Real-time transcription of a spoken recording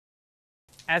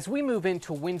As we move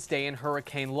into Wednesday and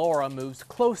Hurricane Laura moves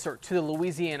closer to the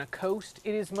Louisiana coast,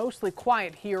 it is mostly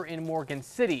quiet here in Morgan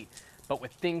City. But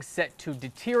with things set to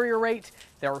deteriorate,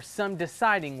 there are some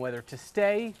deciding whether to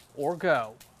stay or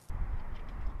go.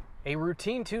 A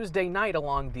routine Tuesday night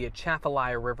along the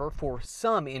Atchafalaya River for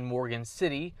some in Morgan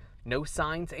City. No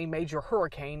signs a major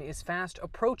hurricane is fast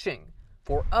approaching.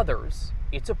 For others,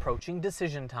 it's approaching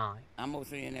decision time. I'm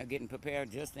mostly in there getting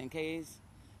prepared just in case.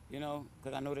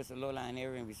 Because I know this is a low-lying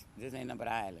area and this ain't nothing but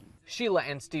island. Sheila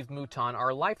and Steve Mouton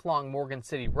are lifelong Morgan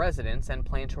City residents and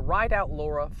plan to ride out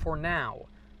Laura for now.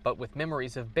 But with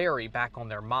memories of Barry back on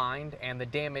their mind and the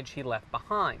damage he left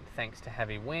behind thanks to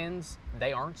heavy winds,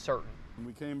 they aren't certain.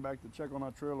 We came back to check on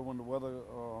our trailer when the weather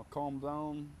calmed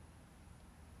down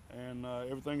and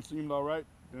everything seemed all right.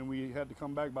 Then we had to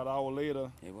come back about an hour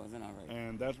later. It wasn't all right.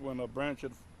 And that's when a branch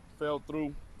had fell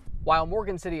through. While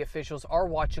Morgan City officials are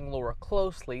watching Laura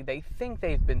closely, they think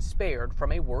they've been spared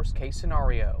from a worst-case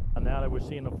scenario. Now that we're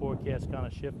seeing the forecast kind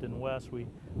of shifting west, we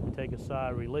take a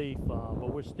sigh of relief,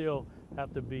 but we still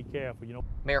have to be careful.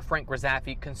 Mayor Frank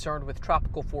Grisafi concerned with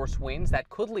tropical force winds that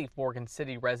could leave Morgan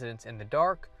City residents in the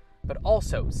dark, but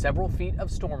also several feet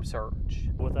of storm surge.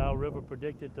 With our river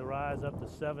predicted to rise up to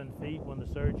 7 feet when the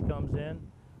surge comes in,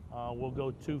 we'll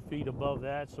go 2 feet above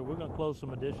that, so we're going to close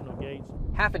some additional gates.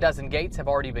 Half a dozen gates have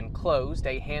already been closed,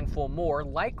 a handful more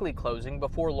likely closing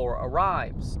before Laura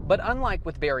arrives. But unlike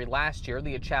with Barry last year,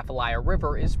 the Atchafalaya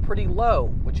River is pretty low,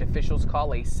 which officials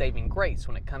call a saving grace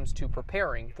when it comes to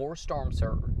preparing for storm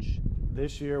surge.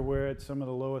 This year we're at some of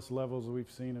the lowest levels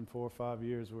we've seen in 4 or 5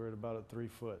 years. We're at about a 3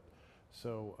 foot.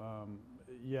 So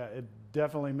yeah, it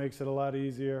definitely makes it a lot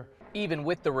easier. Even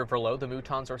with the river low, the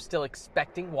Moutons are still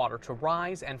expecting water to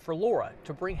rise and for Laura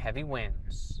to bring heavy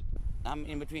winds. I'm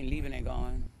in between leaving and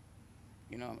going.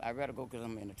 I'd rather go because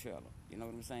I'm in the trailer. You know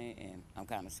what I'm saying? And I'm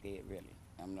kind of scared, really.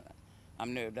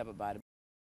 I'm nerved up about it.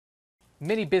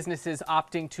 Many businesses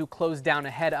opting to close down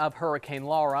ahead of Hurricane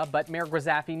Laura, but Mayor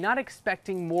Grisafi not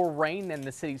expecting more rain than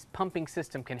the city's pumping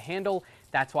system can handle.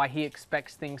 That's why he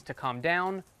expects things to calm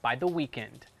down by the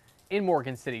weekend. In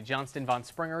Morgan City, Johnston Von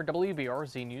Springer,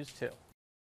 WKRG News 2.